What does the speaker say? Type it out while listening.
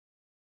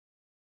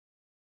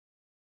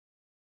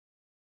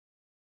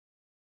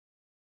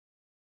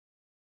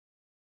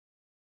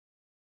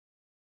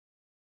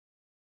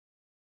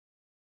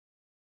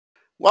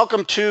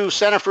Welcome to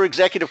Center for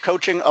Executive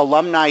Coaching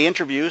Alumni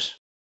Interviews.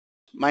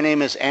 My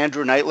name is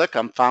Andrew Knightlick.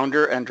 I'm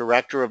founder and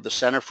director of the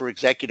Center for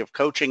Executive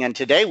Coaching, and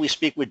today we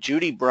speak with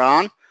Judy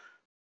Braun,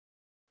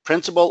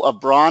 principal of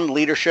Braun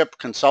Leadership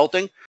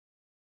Consulting.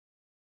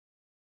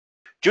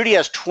 Judy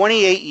has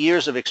 28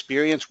 years of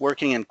experience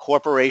working in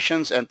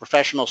corporations and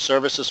professional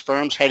services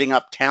firms heading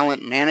up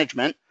talent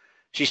management.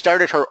 She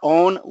started her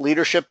own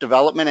leadership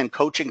development and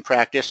coaching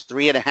practice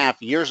 3.5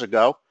 years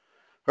ago.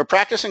 Her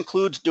practice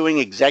includes doing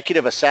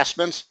executive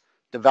assessments,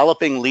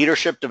 developing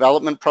leadership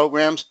development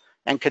programs,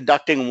 and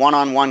conducting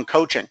one-on-one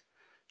coaching.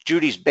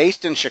 Judy's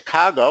based in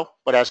Chicago,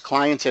 but has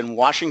clients in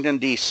Washington,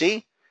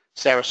 D.C.,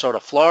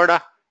 Sarasota,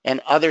 Florida, and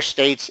other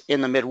states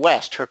in the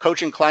Midwest. Her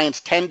coaching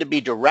clients tend to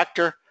be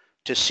director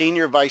to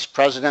senior vice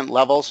president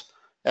levels,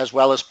 as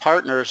well as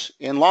partners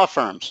in law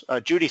firms.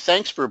 Judy,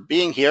 thanks for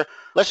being here.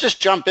 Let's just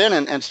jump in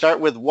and start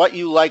with what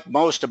you like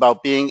most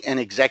about being an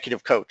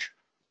executive coach.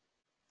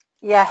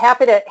 Yeah,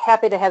 happy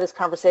to have this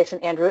conversation,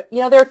 Andrew. You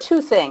know, there are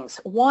two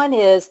things. One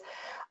is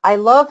I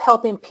love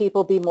helping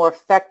people be more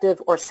effective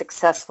or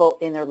successful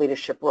in their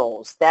leadership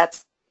roles.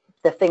 That's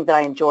the thing that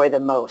I enjoy the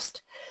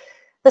most.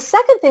 The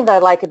second thing that I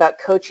like about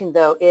coaching,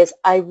 though, is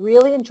I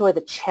really enjoy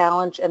the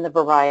challenge and the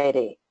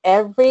variety.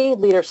 Every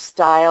leader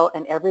style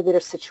and every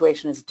leader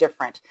situation is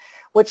different,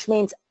 which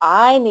means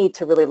I need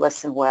to really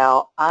listen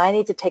well. I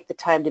need to take the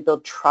time to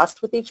build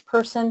trust with each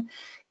person,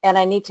 and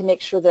I need to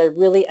make sure that I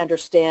really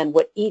understand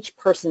what each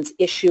person's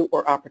issue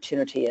or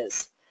opportunity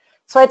is.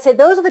 So I'd say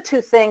those are the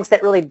two things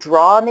that really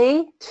draw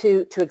me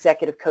to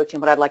executive coaching,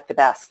 what I like the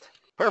best.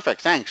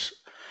 Perfect, thanks.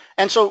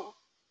 And so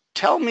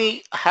tell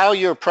me how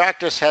your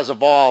practice has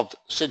evolved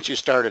since you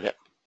started it.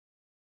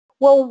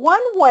 Well,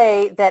 one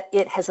way that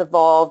it has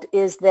evolved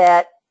is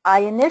that I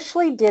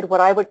initially did what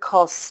I would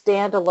call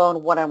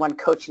standalone one-on-one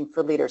coaching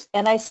for leaders,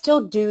 and I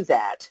still do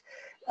that.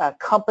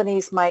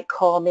 Companies might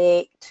call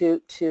me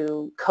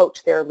to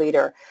coach their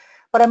leader.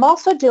 But I'm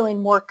also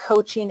doing more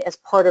coaching as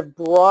part of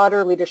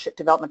broader leadership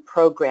development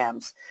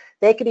programs.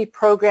 They could be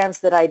programs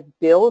that I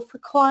build for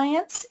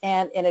clients,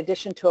 and in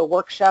addition to a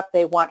workshop,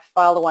 they want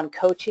follow-on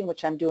coaching,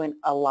 which I'm doing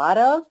a lot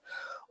of,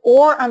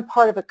 or I'm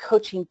part of a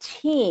coaching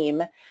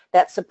team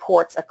that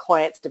supports a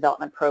client's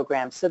development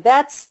program. So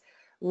that's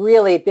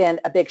really been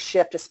a big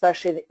shift,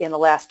 especially in the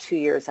last 2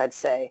 years, I'd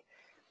say.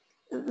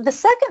 The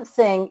second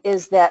thing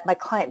is that my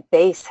client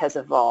base has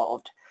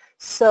evolved.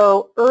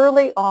 So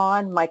early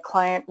on, my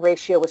client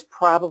ratio was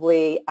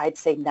probably, I'd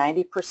say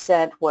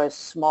 90% was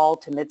small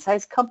to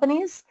mid-sized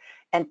companies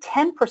and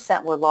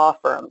 10% were law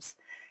firms.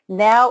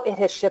 Now it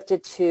has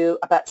shifted to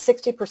about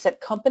 60%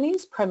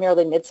 companies,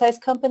 primarily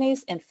mid-sized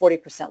companies, and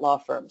 40% law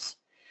firms.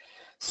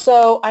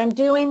 So I'm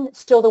doing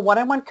still the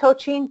one-on-one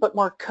coaching, but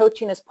more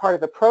coaching as part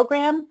of a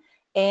program,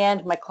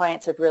 and my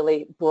clients have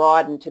really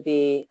broadened to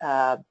be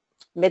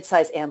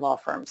mid-size and law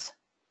firms.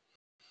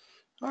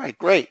 All right,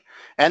 great.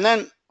 And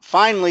then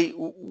finally,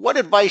 what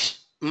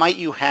advice might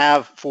you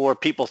have for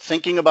people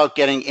thinking about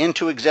getting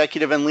into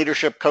executive and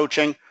leadership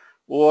coaching,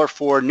 or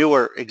for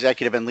newer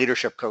executive and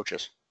leadership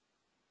coaches?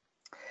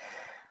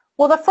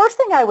 Well, the first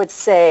thing I would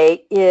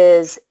say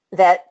is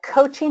that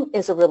coaching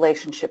is a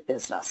relationship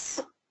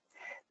business.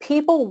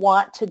 People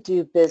want to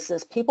do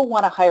business. People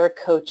want to hire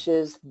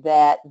coaches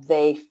that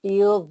they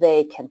feel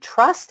they can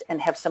trust and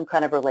have some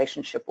kind of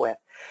relationship with.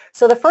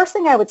 So the first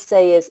thing I would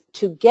say is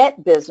to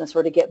get business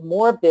or to get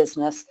more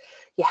business,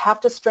 you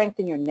have to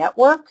strengthen your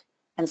network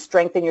and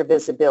strengthen your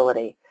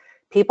visibility.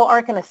 People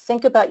aren't going to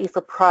think about you for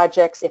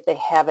projects if they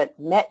haven't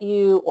met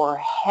you or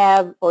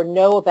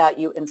know about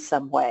you in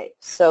some way.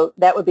 So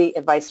that would be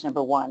advice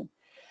number one.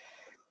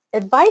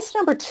 Advice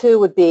number two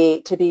would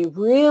be to be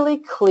really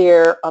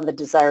clear on the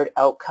desired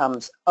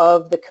outcomes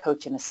of the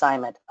coaching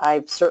assignment.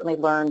 I've certainly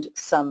learned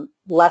some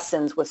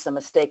lessons with some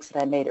mistakes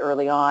that I made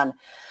early on,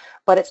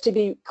 but it's to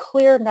be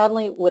clear not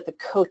only with the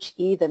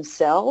coachee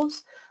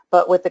themselves,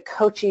 but with the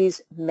coachee's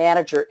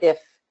manager if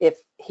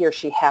he or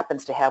she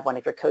happens to have one.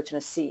 If you're coaching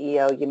a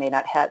CEO, they may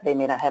not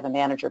have a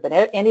manager,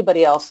 but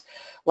anybody else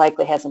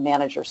likely has a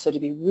manager. So to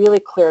be really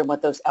clear on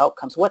what those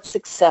outcomes, what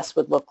success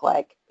would look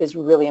like, is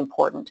really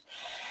important.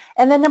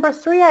 And then number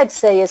three, I'd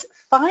say, is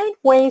find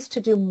ways to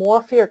do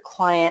more for your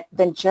client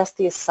than just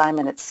the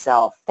assignment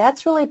itself.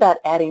 That's really about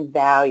adding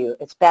value.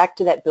 It's back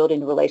to that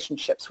building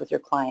relationships with your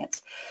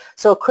clients.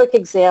 So a quick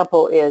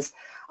example is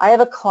I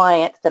have a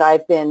client that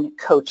I've been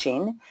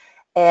coaching,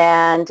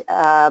 and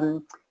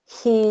the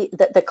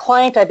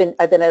client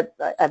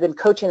I've been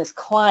coaching this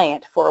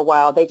client for a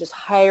while. They just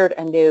hired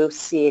a new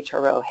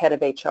CHRO, head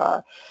of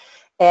HR.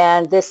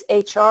 And this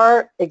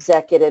HR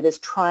executive is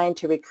trying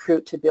to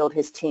recruit to build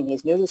his team.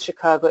 He's new to the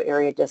Chicago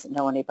area, doesn't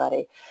know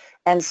anybody.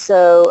 And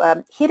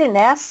so he didn't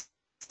ask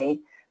me,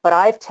 but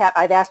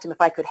I've asked him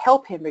if I could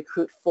help him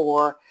recruit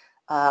for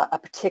a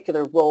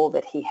particular role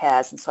that he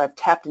has. And so I've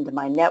tapped into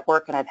my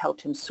network and I've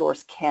helped him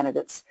source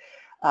candidates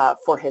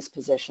for his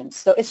position.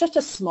 So it's just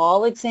a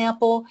small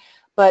example,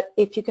 but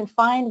if you can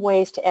find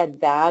ways to add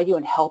value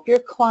and help your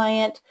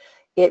client,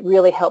 it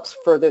really helps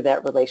further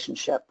that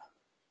relationship.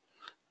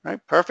 All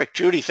right, perfect.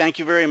 Judy, thank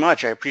you very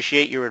much. I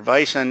appreciate your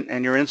advice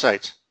and your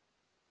insights.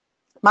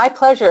 My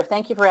pleasure.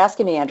 Thank you for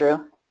asking me,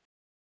 Andrew.